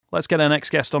Let's get our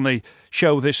next guest on the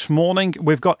show this morning.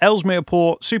 We've got Ellesmere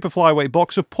Port super flyweight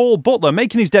boxer Paul Butler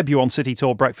making his debut on City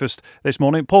Talk Breakfast this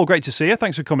morning. Paul, great to see you.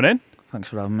 Thanks for coming in. Thanks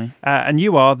for having me. And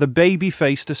you are the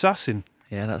baby-faced assassin.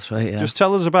 Yeah, that's right, yeah. Just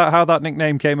tell us about how that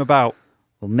nickname came about.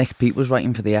 Well, Nick Peat was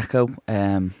writing for The Echo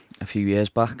a few years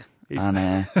back.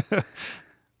 And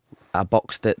I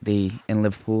boxed in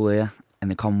Liverpool here in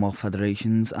the Commonwealth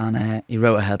Federations, and he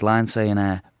wrote a headline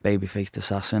saying baby-faced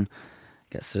assassin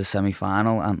gets to the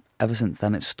semi-final, and ever since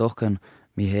then it's stuck, and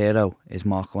my hero is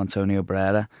Marco Antonio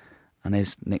Barrera, and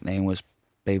his nickname was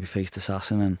baby-faced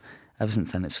assassin, and ever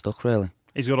since then it's stuck, really.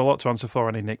 He's got a lot to answer for,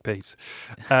 hasn't he, Nick Peat?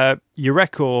 Your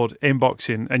record in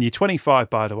boxing, and you're 25,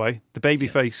 by the way, the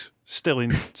babyface still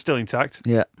intact.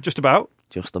 Yeah. Just about,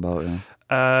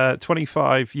 yeah.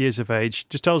 25 years of age.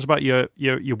 Just tell us about your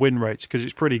win rates, because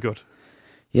it's pretty good.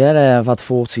 Yeah, I've had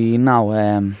 14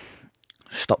 now,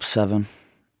 stopped 7.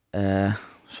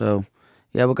 So,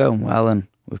 yeah, we're going well, and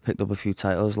we've picked up a few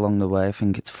titles along the way. I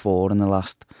think it's 4 in the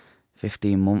last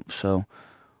 15 months, so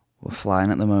we're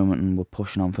flying at the moment, and we're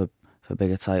pushing on for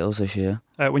bigger titles this year.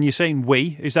 When you're saying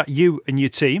we, is that you and your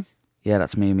team? Yeah,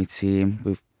 that's me and my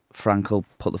team. Frank will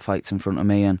put the fights in front of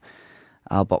me, and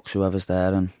I'll box whoever's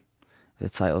there, and the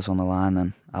title's on the line,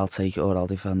 and I'll take it or I'll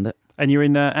defend it. And you're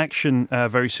in action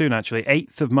very soon, actually,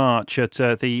 8th of March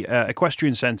at the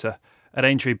Equestrian Centre at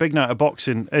Aintree. Big night of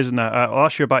boxing, isn't it? I'll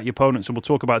ask you about your opponents, and we'll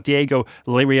talk about Diego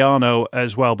Liriano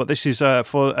as well. But this is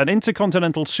for an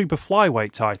Intercontinental Super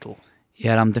Flyweight title.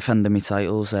 Yeah, I'm defending my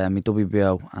titles, my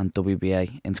WBO and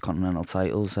WBA Intercontinental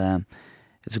titles.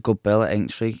 It's a good bill at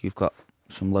Aintree. You've got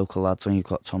some local lads on. You've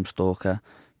got Tom Stalker,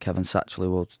 Kevin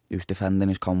Satchel, who's defending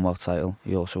his Commonwealth title.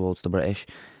 He also holds the British.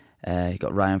 You've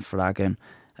got Ryan Fragan,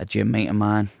 a gym mate of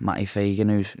mine, Matty Fagan,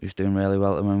 who's doing really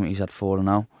well at the moment. He's had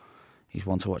 4-0. He's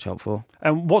one to watch out for.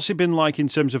 And what's it been like in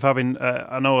terms of having,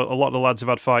 I know a lot of the lads have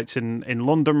had fights in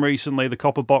London recently, the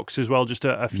Copper Box as well, just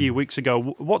a few weeks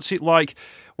ago. What's it like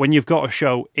when you've got a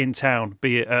show in town,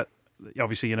 be it at,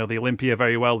 obviously, you know, the Olympia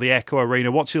very well, the Echo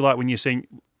Arena? What's it like when you're saying,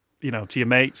 you know, to your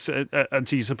mates and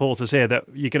to your supporters here that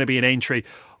you're going to be in Aintree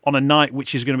on a night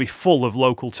which is going to be full of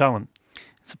local talent?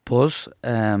 It's a buzz.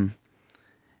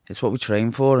 It's what we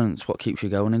train for, and it's what keeps you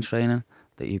going in training,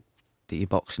 that you're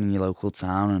boxing in your local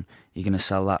town, and you're going to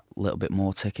sell that little bit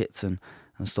more tickets and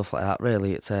stuff like that,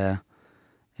 really. It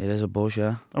is a buzz,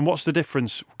 yeah. And what's the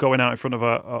difference going out in front of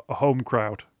a home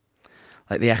crowd?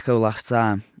 Like the Echo last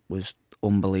time was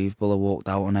unbelievable. I walked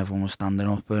out and everyone was standing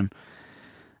up, and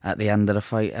at the end of the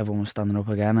fight everyone was standing up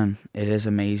again, and it is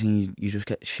amazing. You just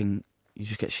get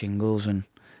shingles and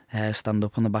hair stand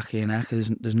up on the back of your neck.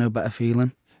 There's no better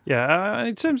feeling. Yeah,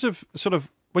 in terms of sort of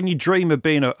when you dream of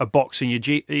being a boxer, you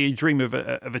dream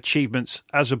of achievements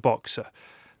as a boxer.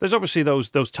 There's obviously those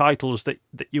titles that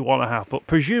you want to have, but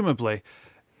presumably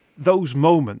those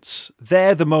moments,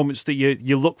 they're the moments that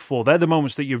you look for. They're the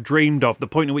moments that you've dreamed of, the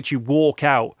point at which you walk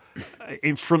out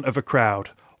in front of a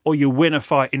crowd or you win a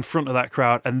fight in front of that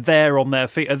crowd and they're on their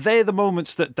feet. Are they the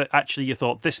moments that actually you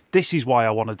thought, this is why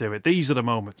I want to do it? These are the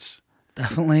moments.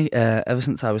 Definitely. Ever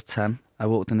since I was 10, I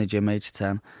walked in the gym age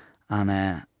 10, and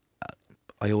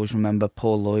I always remember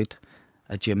Paul Lloyd,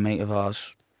 a gym mate of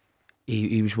ours.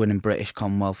 He was winning British,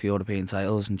 Commonwealth, European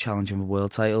titles and challenging for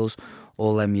world titles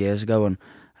all them years ago, and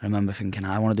I remember thinking,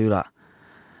 I want to do that.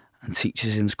 And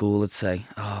teachers in school would say,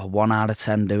 1 out of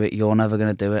 10 do it, you're never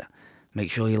going to do it.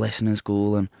 Make sure you listen in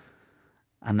school. And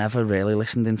I never really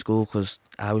listened in school because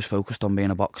I was focused on being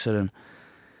a boxer, and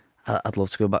I'd love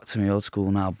to go back to my old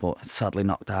school now, but it's sadly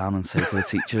knocked down and say to the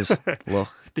teachers, look.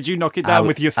 Did you knock it down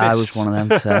with your fists? I was one of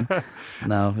them 10.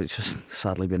 No, it's just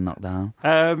sadly been knocked down.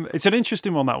 It's an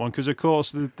interesting one, that one, because of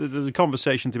course there's a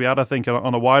conversation to be had, I think,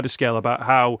 on a wider scale about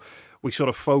how we sort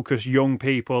of focus young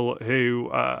people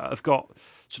who have got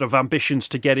sort of ambitions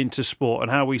to get into sport, and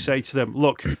how we say to them,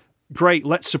 look, great,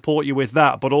 let's support you with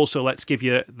that, but also let's give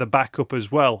you the backup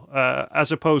as well,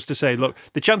 as opposed to say, look,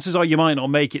 the chances are you might not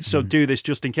make it, so do this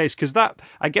just in case, because that,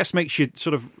 I guess, makes you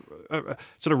sort of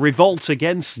revolt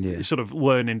against sort of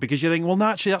learning, because you think, well, no,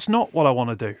 actually, that's not what I want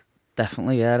to do.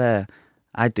 Definitely, yeah.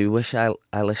 I do wish I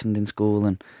listened in school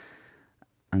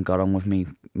and got on with me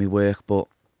work, but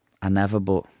I never.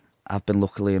 But I've been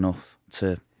lucky enough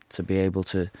to be able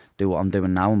to do what I'm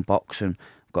doing now and box, and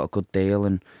I've got a good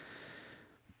deal.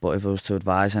 But if I was to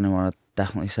advise anyone, I'd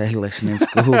definitely say listen in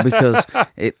school, because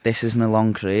this isn't a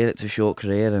long career, it's a short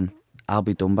career, and I'll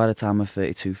be done by the time I'm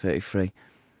 32, 33.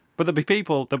 But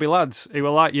there'll be lads who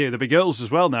are like you, there'll be girls as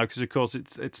well now, because of course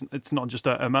it's not just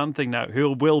a man thing now,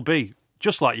 who will be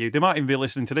just like you. They might even be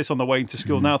listening to this on the way into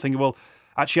school now thinking, well,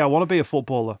 actually I want to be a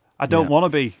footballer. I don't want to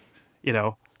be,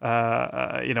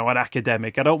 an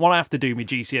academic. I don't want to have to do my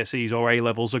GCSEs or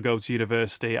A-levels or go to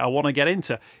university. I want to get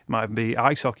into, it might be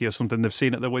ice hockey or something they've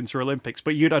seen at the Winter Olympics.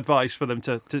 But you'd advise for them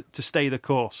to stay the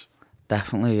course.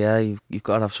 Definitely, yeah. You've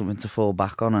got to have something to fall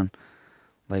back on, and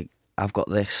like I've got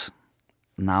this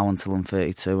now until I'm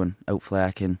 32, and hopefully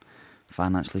I can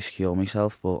financially secure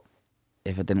myself. But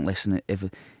if I didn't listen, if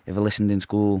I listened in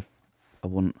school, I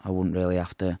wouldn't really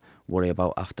have to worry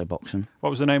about after boxing.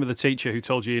 What was the name of the teacher who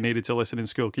told you needed to listen in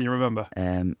school? Can you remember?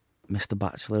 Mr.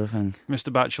 Batchelor, I think.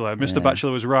 Mr. Batchelor. Mr.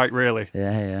 Batchelor was right, really.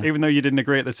 Yeah. Even though you didn't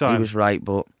agree at the time. He was right,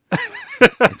 but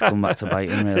it's come back to bite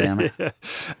him, really, hasn't it?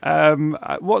 Yeah.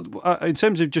 What in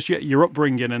terms of just your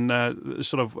upbringing and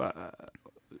sort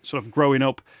of growing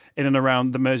up in and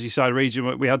around the Merseyside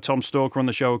region, we had Tom Stalker on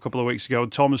the show a couple of weeks ago.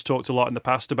 Tom has talked a lot in the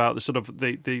past about the sort of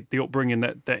the upbringing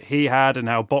that he had and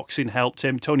how boxing helped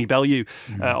him. Tony Bellew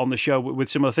on the show with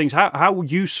some of the things. How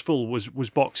useful was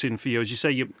boxing for you? As you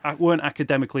say, you weren't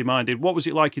academically minded. What was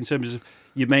it like in terms of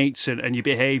your mates and your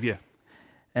behaviour?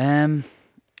 On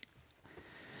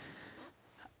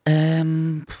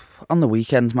the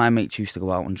weekends, my mates used to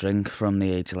go out and drink from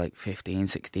the age of like 15,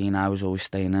 16. I was always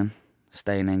staying in,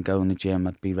 going to the gym.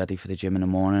 I'd be ready for the gym in the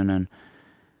morning,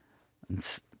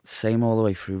 and same all the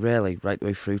way through, really, right the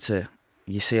way through to,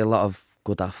 you see a lot of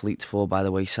good athletes fall by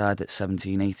the wayside at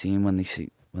 17, 18 when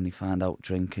they find out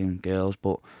drinking, girls,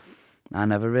 but I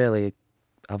never really,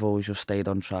 I've always just stayed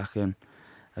on track, and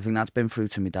I think that's been through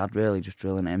to my dad, really, just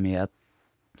drilling it in my head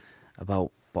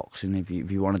about boxing. If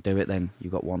you want to do it, then you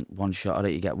got one shot at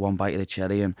it, you get one bite of the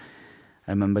cherry. And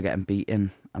I remember getting beat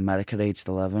in America at aged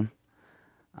 11,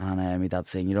 and my dad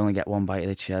saying, "You only get one bite of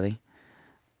the cherry."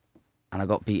 And I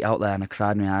got beat out there, and I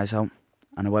cried my eyes out.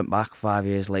 And I went back 5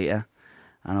 years later,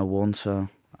 and I won. So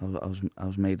I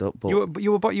was made up. But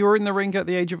you were in the ring at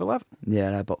the age of 11.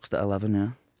 Yeah, I boxed at 11. Yeah.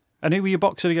 And who were you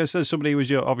boxing against? Somebody who was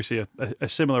obviously a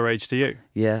similar age to you.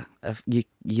 Yeah,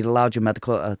 you're allowed your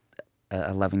medical at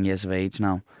 11 years of age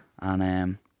now,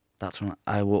 and that's when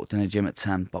I walked in a gym at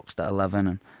 10, boxed at 11,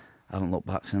 and I haven't looked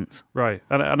back since. Right,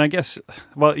 and I guess,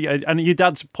 well, yeah, and your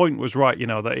dad's point was right.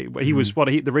 That he was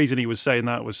the reason he was saying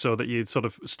that was so that you sort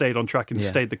of stayed on track and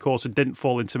stayed the course and didn't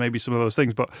fall into maybe some of those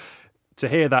things. But to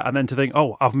hear that and then to think,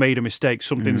 oh, I've made a mistake,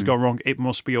 something's gone wrong, it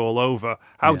must be all over.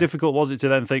 How difficult was it to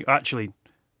then think, actually,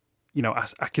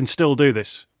 I can still do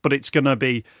this, but it's going to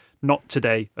be not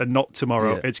today and not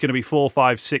tomorrow. Yeah. It's going to be 4,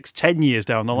 5, 6, 10 years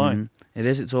down the line. It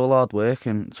is. It's all hard work,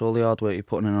 and it's all the hard work you're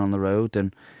putting in on the road.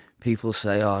 And people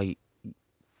say, "Oh,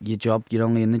 your job, you're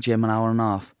only in the gym an hour and a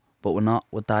half," but we're not.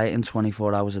 We're dieting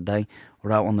 24 hours a day.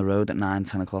 We're out on the road at 9,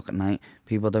 10 o'clock at night.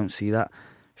 People don't see that.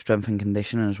 Strength and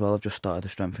conditioning as well. I've just started a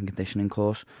strength and conditioning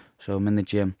course, so I'm in the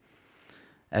gym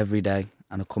every day,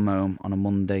 and I come home on a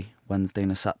Monday, Wednesday,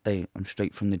 and a Saturday. I'm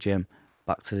straight from the gym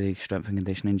back to the strength and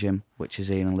conditioning gym, which is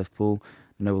here in Liverpool.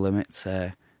 No Limits.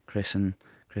 Chris and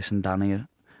Danny are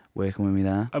working with me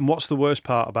there. And what's the worst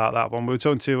part about that one? We were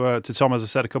talking to Tom, as I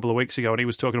said, a couple of weeks ago, and he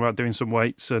was talking about doing some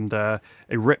weights, and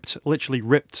he literally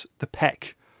ripped the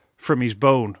pec from his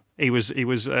bone. He was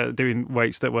doing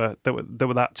weights that were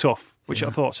that tough, which I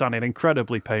thought sounded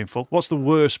incredibly painful. What's the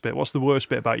worst bit? What's the worst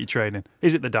bit about your training?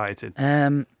 Is it the dieting?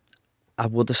 I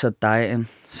would have said dieting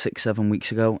 6-7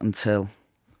 weeks ago until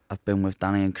I've been with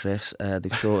Danny and Chris.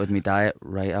 They've sorted my diet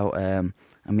right out. I'm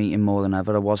eating more than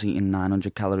ever. I was eating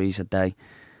 900 calories a day,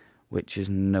 which is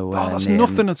nowhere that's near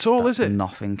nothing at all, is it?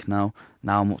 Nothing, no.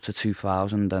 Now I'm up to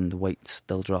 2,000 and the weight's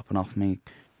still dropping off me.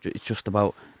 It's just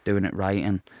about doing it right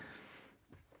and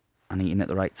eating at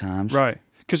the right times. Right.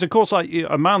 Because, of course, like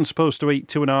a man's supposed to eat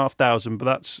 2,500, but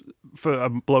that's for a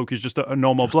bloke who's just a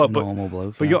normal bloke.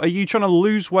 Bloke. But are you trying to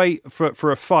lose weight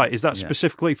for a fight? Is that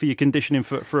specifically for your conditioning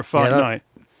for a fight night?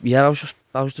 Yeah,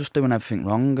 I was just doing everything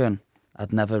wrong, and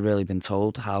I'd never really been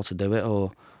told how to do it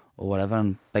or whatever.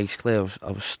 And basically, I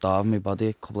was starving my body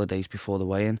a couple of days before the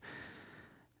weigh-in,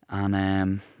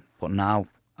 and but now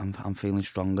I'm feeling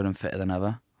stronger and fitter than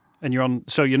ever. And you're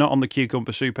not on the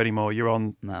cucumber soup anymore. You're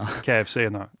on KFC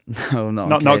and that. No,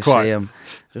 not KFC, quite. I'm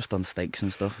just on steaks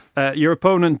and stuff. Your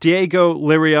opponent Diego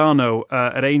Liriano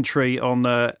at Aintree on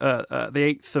the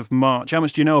 8th of March. How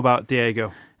much do you know about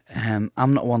Diego? I'm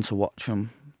not one to watch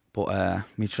him, but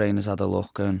my trainer's had a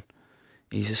look, and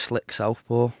he's a slick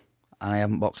southpaw, and I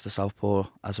haven't boxed a southpaw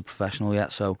as a professional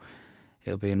yet, so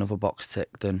it'll be another box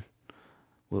ticked, and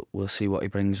we'll see what he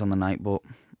brings on the night. But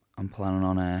I'm planning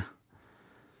on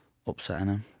upsetting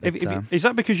him. Is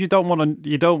that because you don't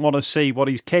want to see what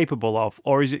he's capable of,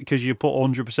 or is it because you put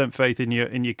 100% faith in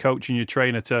your coach and your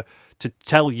trainer to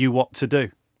tell you what to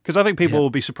do? Because I think people will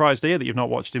be surprised to hear that you've not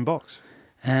watched him box.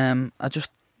 I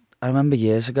remember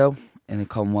years ago in the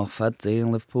Commonwealth Fed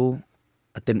in Liverpool,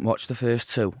 I didn't watch the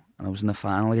first two, and I was in the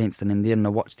final against an Indian, and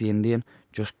I watched the Indian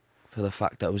just for the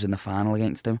fact that I was in the final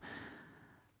against him.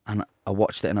 And I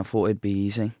watched it and I thought it'd be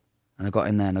easy. And I got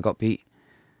in there and I got beat.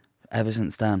 Ever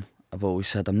since then, I've always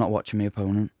said I'm not watching my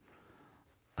opponent.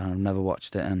 And I've never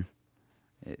watched it, and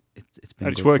it's been.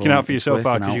 And it's working out for yourself,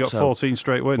 because you got so, 14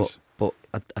 straight wins. But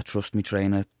I trust my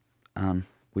trainer, and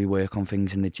we work on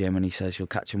things in the gym, and he says you'll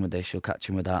catch him with this, you'll catch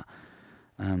him with that.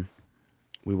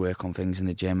 We work on things in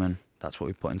the gym, and that's what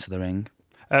we put into the ring.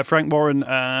 Frank Warren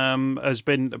has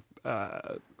been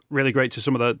really great to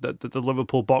some of the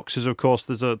Liverpool boxers. Of course,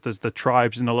 there's the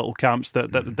tribes and the little camps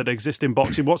that exist in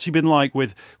boxing. What's he been like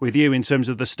with you in terms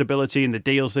of the stability and the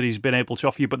deals that he's been able to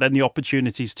offer you, but then the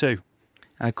opportunities too?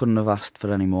 I couldn't have asked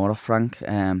for any more off Frank.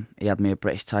 He had me a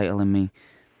British title in me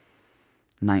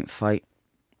 9th fight,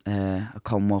 a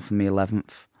Commonwealth in me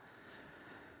 11th,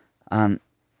 and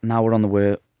now we're on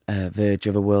the verge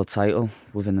of a world title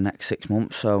within the next 6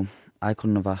 months. So I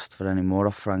couldn't have asked for any more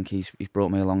off Frank. He's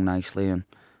brought me along nicely, and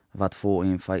I've had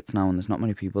 14 fights now, and there's not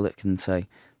many people that can say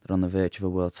they're on the verge of a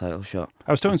world title shot.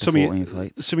 I was talking to some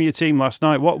of your team last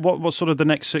night. What sort of the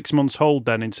next 6 months hold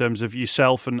then in terms of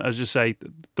yourself and, as you say,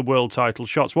 the world title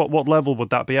shots? What level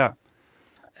would that be at?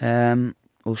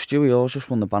 Well, Stewie Hall's just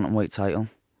won the bantamweight title.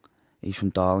 He's from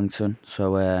Darlington,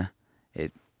 so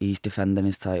he's defending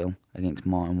his title against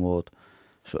Martin Ward.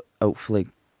 So hopefully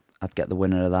I'd get the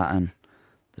winner of that, and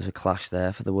there's a clash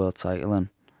there for the world title, and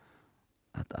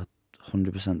I'd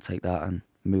 100% take that and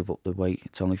move up the weight.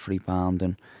 It's only £3,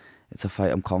 and it's a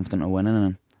fight I'm confident of winning,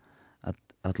 and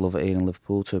I'd love it here in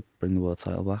Liverpool to bring the world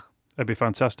title back. That'd be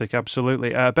fantastic,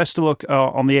 absolutely. Best of luck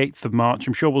on the 8th of March.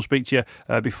 I'm sure we'll speak to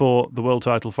you before the world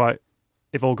title fight,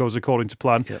 if all goes according to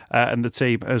plan, and the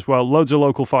team as well. Loads of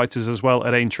local fighters as well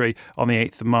at Aintree on the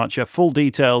 8th of March. Full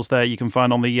details there you can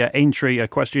find on the Aintree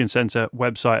Equestrian Centre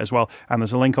website as well. And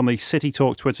there's a link on the City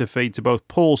Talk Twitter feed to both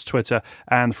Paul's Twitter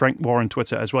and Frank Warren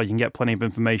Twitter as well. You can get plenty of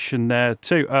information there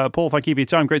too. Paul, thank you for your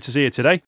time. Great to see you today.